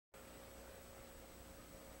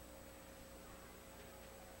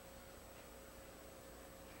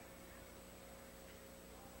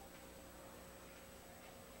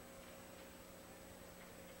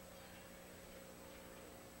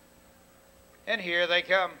And here they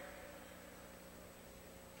come.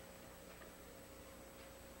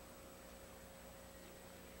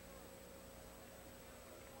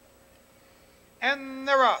 And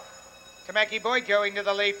they're off. Tamaki Boy going to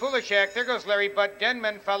the lead. Foolish Act. There goes Larry Bud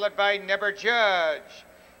Denman, followed by Never Judge.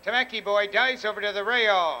 Tamaki Boy dives over to the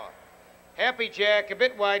rail. Happy Jack a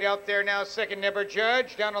bit wide out there now. Second, Never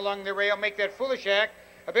Judge. Down along the rail. Make that Foolish Act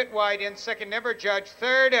a bit wide in second, Never Judge.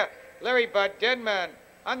 Third, Larry Bud Denman.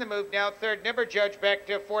 On the move now. Third, Never Judge back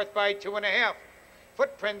to fourth by 2.5.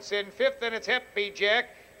 Footprints in fifth, and it's Happy Jack.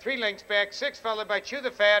 3 lengths back. 6, followed by Chew the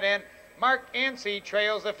Fat, and Mark Ansey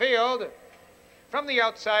trails the field. From the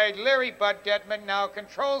outside, Larry Bud Denman now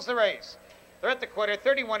controls the race. They're at the quarter,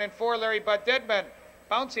 31 and 4, Larry Bud Denman.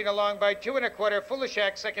 Bouncing along by 2 1/4, Foolish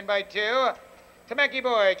Act second by 2. Tamaki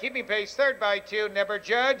Boy keeping pace, third by 2, Never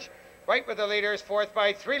Judge. Right with the leaders, fourth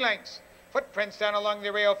by 3 lengths. Footprints down along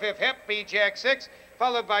the rail, fifth, Happy Jack 6,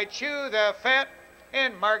 followed by Chew the Fat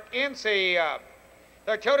and Mark Ansey.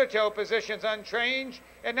 Their toe-to-toe positions unchanged,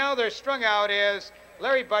 and now they're strung out as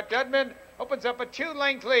Larry Bud Denman opens up a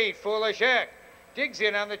 2-length lead. Foolish Act digs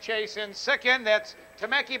in on the chase in second. That's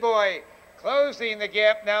Tamaki Boy closing the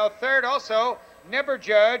gap now. Third also, Never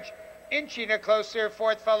Judge, inching a closer.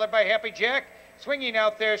 Fourth, followed by Happy Jack, swinging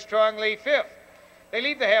out there strongly. Fifth, they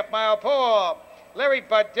leave the half-mile pole. Larry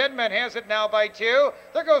Bud Denman has it now by 2.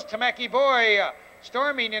 There goes Tamaki Boy,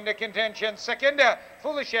 storming into contention. Second,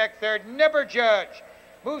 Foolish Act. Third, Never Judge.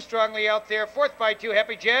 Moves strongly out there. Fourth by 2,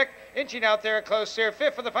 Happy Jack, inching out there closer.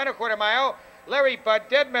 Fifth for the final quarter mile, Larry Bud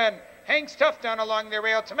Denman. Hangs tough down along the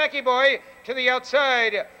rail. Tamaki Boy to the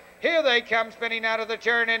outside. Here they come, spinning out of the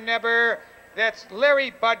turn, and Never. That's Larry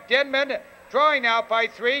Bud Denman drawing out by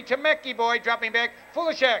 3. Tamaki Boy dropping back.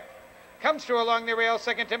 Foolish Act comes through along the rail.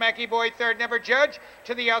 Second, Tamaki Boy. Third, Never Judge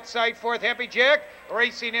to the outside. Fourth, Happy Jack.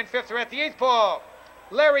 Racing in fifth. They're at the 8th pole.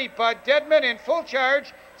 Larry Bud Denman in full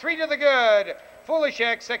charge. 3 to the good. Foolish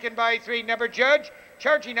Act second by 3. Never Judge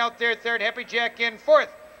charging out there. Third, Happy Jack in fourth.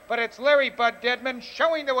 But it's Larry Bud Denman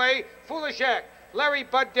showing the way. Foolish Act. Larry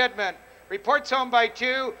Bud Denman reports home by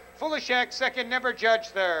 2. Foolish Act second, Never Judge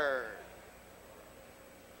third.